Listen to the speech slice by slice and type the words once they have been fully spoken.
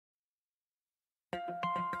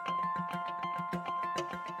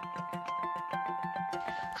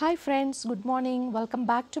Hi friends, good morning. Welcome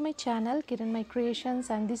back to my channel Kiranmayi Creations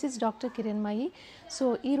and this is Dr. Kiranmayi. So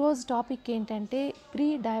ee roju topic ఏంటంటే pre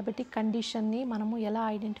diabetic condition ని మనము ఎలా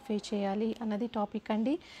identify చేయాలి అన్నది topic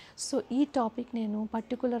అండి. So ఈ topic నేను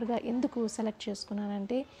పర్టికులర్ గా ఎందుకు select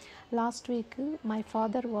చేసుకున్నానంటే last week my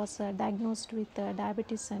father was diagnosed with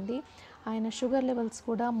diabetes అండి. ఆయన షుగర్ లెవెల్స్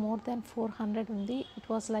కూడా మోర్ దాన్ 400 ఉంది. It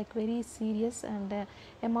was like very serious and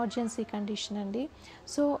emergency condition అండి.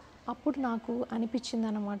 సో అప్పుడు నాకు అనిపించింది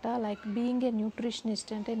అనమాట, లైక్ బీయింగ్ ఏ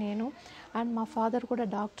న్యూట్రిషనిస్ట్ అంటే నేను అండ్ మా ఫాదర్ కూడా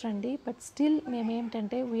డాక్టర్ అండి, బట్ స్టిల్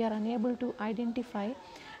మేమేంటంటే we are unable to identify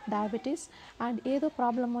diabetes and ఏదో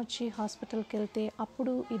ప్రాబ్లం వచ్చి హాస్పిటల్కి వెళ్తే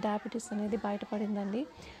అప్పుడు ఈ డయాబెటీస్ అనేది బయటపడిందండి.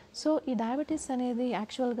 సో ఈ డయాబెటీస్ అనేది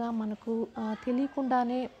యాక్చువల్గా మనకు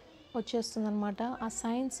తెలియకుండానే వచ్చేస్తుందన్నమాట. ఆ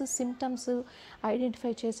సైన్స్ సిమ్టమ్స్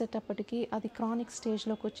ఐడెంటిఫై చేసేటప్పటికి అది క్రానిక్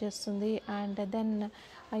స్టేజ్లోకి వచ్చేస్తుంది and then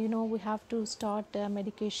we have to start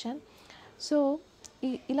medication. So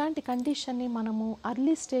ఇలాంటి కండిషన్ని మనము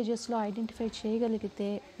అర్లీ స్టేజెస్లో ఐడెంటిఫై చేయగలిగితే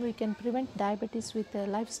we can prevent diabetes with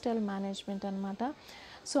life style management అనమాట.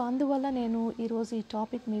 సో అందువల్ల నేను ఈరోజు ఈ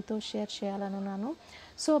టాపిక్ మీతో share చేయాలనున్నాను.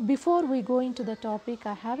 So before we going to the topic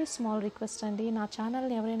I have a small request అండి. నా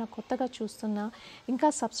ఛానల్ని ఎవరైనా కొత్తగా చూస్తున్నా ఇంకా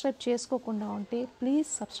సబ్స్క్రైబ్ చేసుకోకుండా ఉంటే ప్లీజ్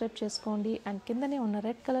సబ్స్క్రైబ్ చేసుకోండి అండ్ కిందనే ఉన్న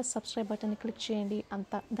రెడ్ కలర్ సబ్స్క్రైబ్ బటన్ని క్లిక్ చేయండి.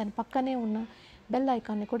 దాని పక్కనే ఉన్న బెల్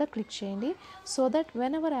ఐకాన్ని కూడా క్లిక్ చేయండి so that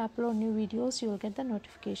when ever I upload new videos you will get the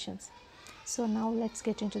notifications. So now let's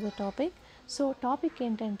get in to the topic. So topic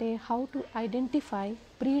ఏంటంటే how to identify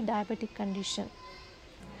pre diabetic condition.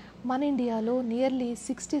 మన ఇండియాలో nearly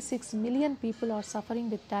 66 million people are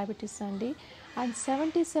suffering with diabetes అండి and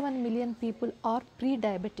 77 million people are pre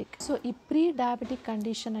diabetic. So ఈ pre diabetic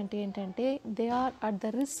condition అంటే ఏంటంటే they are at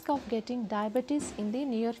the risk of getting diabetes in the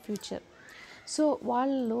near future. So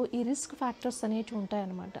వాళ్ళలో ఈ risk factors అనేవి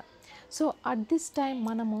ఉంటాయన్నమాట. So at this time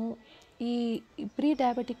మనము ఈ ప్రీ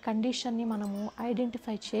డయాబెటిక్ కండిషన్ని మనము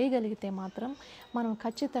ఐడెంటిఫై చేయగలిగితే మాత్రం మనం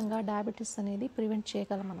ఖచ్చితంగా డయాబెటీస్ అనేది ప్రివెంట్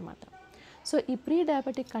చేయగలం అన్నమాట. సో ఈ ప్రీ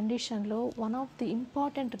డయాబెటిక్ కండిషన్లో one of the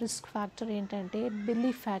important risk factor ఏంటంటే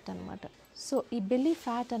బెల్లీ ఫ్యాట్ అనమాట. సో ఈ బెల్లీ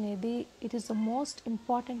ఫ్యాట్ అనేది it is the most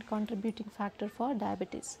important contributing factor for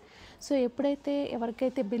diabetes. So ఎప్పుడైతే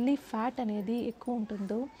ఎవరికైతే బెల్లీ ఫ్యాట్ అనేది ఎక్కువ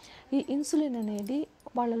ఉంటుందో ఈ ఇన్సులిన్ అనేది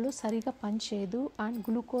వాళ్ళలో సరిగా పనిచేయదు అండ్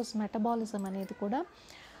గ్లూకోజ్ మెటబాలిజం అనేది కూడా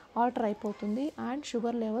ఆల్టర్ అయిపోతుంది అండ్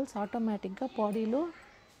షుగర్ లెవెల్స్ ఆటోమేటిక్గా బాడీలో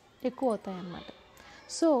ఎక్కువ అవుతాయి అన్నమాట.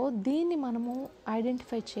 సో దీన్ని మనము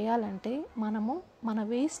ఐడెంటిఫై చేయాలంటే మనము మన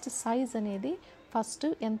వేస్ట్ సైజ్ అనేది ఫస్ట్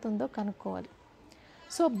ఎంత ఉందో కనుక్కోవాలి.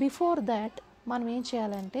 సో బిఫోర్ దాట్ మనం ఏం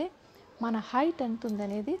చేయాలంటే మన హైట్ ఎంత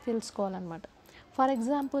ఉందనేది తెలుసుకోవాలన్నమాట. ఫర్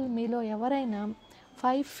ఎగ్జాంపుల్ మీలో ఎవరైనా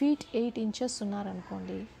 5 feet 8 inches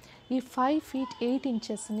ఉన్నారనుకోండి, ఈ 5 feet 8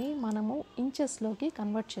 inchesని మనము ఇంచెస్లోకి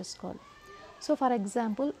కన్వర్ట్ చేసుకోవాలి. So for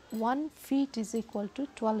example 1 feet is equal to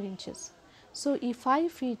 12 inches. So ఈ 5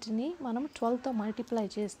 feetని మనం 12తో మల్టిప్లై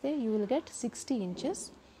చేస్తే you will get 60 inches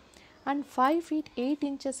and 5 feet 8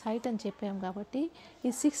 inches height అని చెప్పాం కాబట్టి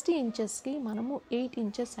ఈ 60 inchesకి మనము 8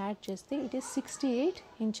 inches యాడ్ చేస్తే ఇట్ ఈస్ 68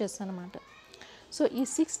 inches అనమాట. సో ఈ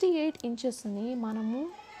 68 inchesని మనము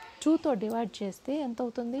 2తో డివైడ్ చేస్తే ఎంత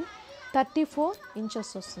అవుతుంది? 34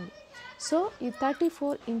 inches వస్తుంది. సో ఈ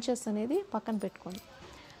 34 inches అనేది పక్కన పెట్టుకోండి.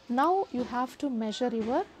 Now you have to measure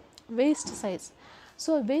your waste size.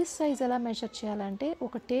 So waste size ఎలా మెజర్ చేయాలంటే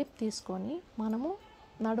ఒక టేప్ తీసుకొని మనము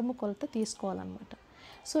నడుము కొలత తీసుకోవాలన్నమాట.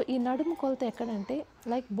 సో ఈ నడుము కొలత ఎక్కడంటే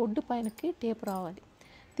లైక్ బొడ్డు పైనకి టేప్ రావాలి.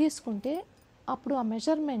 తీసుకుంటే అప్పుడు ఆ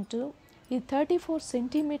మెజర్మెంట్ ఈ 34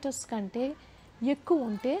 centimeters కంటే ఎక్కువ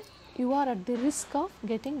ఉంటే you are at the risk of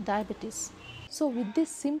getting diabetes. So with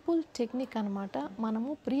this simple technique అనమాట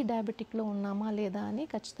మనము ప్రీ డయాబెటిక్లో ఉన్నామా లేదా అని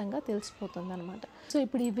ఖచ్చితంగా తెలిసిపోతుంది అనమాట. సో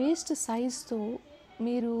ఇప్పుడు ఈ వేస్ట్ సైజ్తో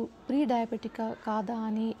మీరు ప్రీ డయాబెటిక్ కాదా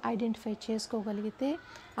అని ఐడెంటిఫై చేసుకోగలిగితే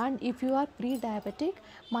and if you are pre diabetic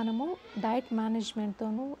మనము డయట్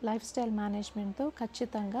మేనేజ్మెంట్తోనూ లైఫ్ స్టైల్ మేనేజ్మెంట్తో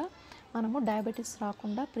ఖచ్చితంగా మనము డయాబెటీస్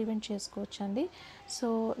రాకుండా ప్రివెంట్ చేసుకోవచ్చండి. సో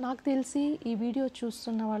నాకు తెలిసి ఈ వీడియో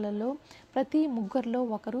చూస్తున్న వాళ్ళలో ప్రతి ముగ్గురిలో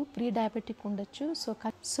ఒకరు ప్రీ డయాబెటిక్ ఉండొచ్చు.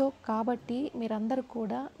 సో కాబట్టి మీరందరూ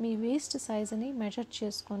కూడా మీ వేస్ట్ సైజుని మెజర్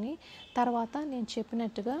చేసుకొని తర్వాత నేను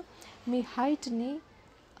చెప్పినట్టుగా మీ హైట్ని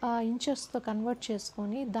ఇంచెస్తో కన్వర్ట్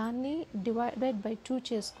చేసుకొని దాన్ని డివైడెడ్ బై 2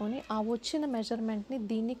 చేసుకొని ఆ వచ్చిన మెజర్మెంట్ని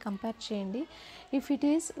దీన్ని కంపేర్ చేయండి. If it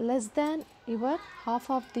is less than your half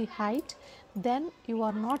of the height then you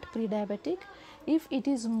are not pre diabetic. If it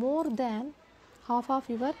is more than half of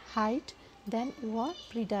your height then you are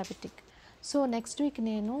pre diabetic. So next week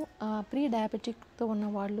నేను pre డయాబెటిక్తో ఉన్న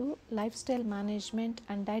వాళ్ళు life style management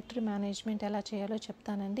and dietary management ఎలా చేయాలో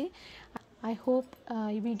చెప్తానండి. I hope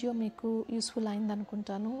ఈ video మీకు useful అయింది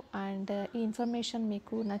అనుకుంటాను అండ్ ఈ ఇన్ఫర్మేషన్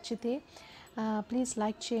మీకు నచ్చితే ప్లీజ్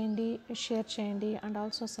లైక్ చేయండి, షేర్ చేయండి అండ్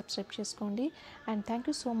ఆల్సో సబ్స్క్రైబ్ చేసుకోండి. And thank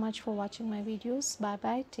you so much for watching my videos. Bye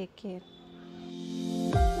bye, take care.